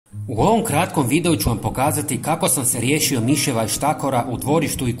U ovom kratkom videu ću vam pokazati kako sam se riješio miševa i štakora u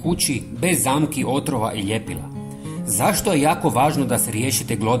dvorištu i kući bez zamki, otrova i ljepila. Zašto je jako važno da se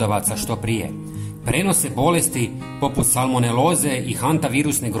riješite glodavaca što prije? Prenose bolesti poput salmoneloze i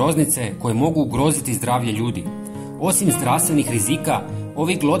hantavirusne groznice koje mogu ugroziti zdravlje ljudi. Osim zdravstvenih rizika,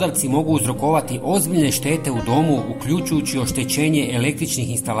 ovi glodavci mogu uzrokovati ozbiljne štete u domu, uključujući oštećenje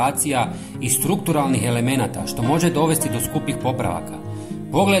električnih instalacija i strukturalnih elemenata, što može dovesti do skupih popravaka.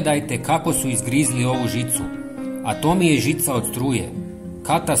 Pogledajte kako su izgrizli ovu žicu, a to mi je žica od struje.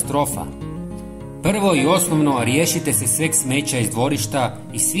 Katastrofa! Prvo i osnovno, riješite se sveg smeća iz dvorišta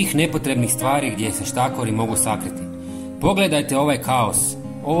i svih nepotrebnih stvari gdje se štakori mogu sakriti. Pogledajte ovaj kaos.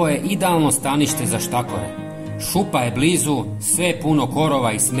 Ovo je idealno stanište za štakore. Šupa je blizu, sve je puno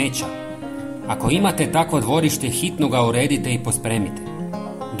korova i smeća. Ako imate takvo dvorište, hitno ga uredite i pospremite.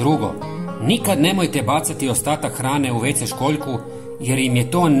 Drugo, nikad nemojte bacati ostatak hrane u WC školjku, jer im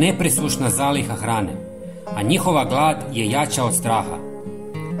je to nepresušna zaliha hrane, a njihova glad je jača od straha.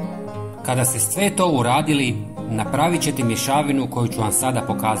 Kada ste sve to uradili, napravit ćete mješavinu koju ću vam sada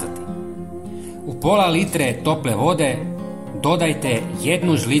pokazati. U pola litre tople vode dodajte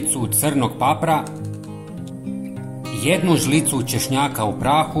 1 žlicu crnog papra, 1 žlicu češnjaka u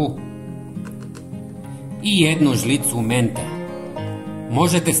prahu i 1 žlicu mente.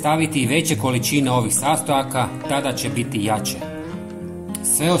 Možete staviti i veće količine ovih sastojaka, tada će biti jače.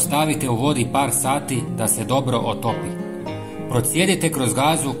 Sve ostavite u vodi par sati da se dobro otopi. Procijedite kroz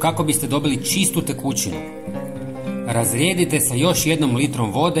gazu kako biste dobili čistu tekućinu. Razrijedite sa još 1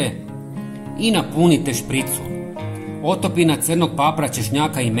 litrom vode i napunite špricu. Otopina crnog papra,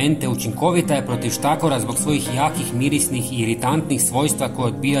 češnjaka i mente učinkovita je protiv štakora zbog svojih jakih mirisnih i iritantnih svojstva koje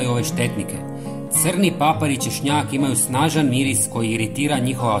odbijaju ove štetnike. Crni papar i češnjak imaju snažan miris koji iritira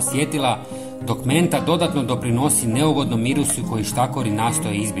njihova osjetila, dok menta dodatno doprinosi neugodnom mirisu koji štakori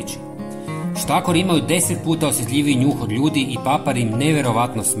nastoje izbjeći. Štakori imaju 10 puta osjetljiviji njuh od ljudi i papar im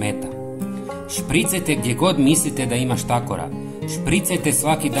nevjerovatno smeta. Špricajte gdje god mislite da ima štakora. Špricajte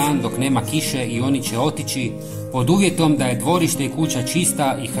svaki dan dok nema kiše i oni će otići, pod uvjetom da je dvorište i kuća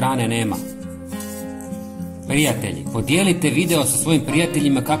čista i hrane nema. Prijatelji, podijelite video sa svojim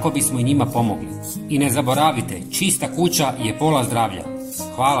prijateljima kako bismo i njima pomogli. I ne zaboravite, čista kuća je pola zdravlja.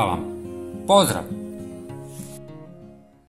 Hvala vam. Pozdrav!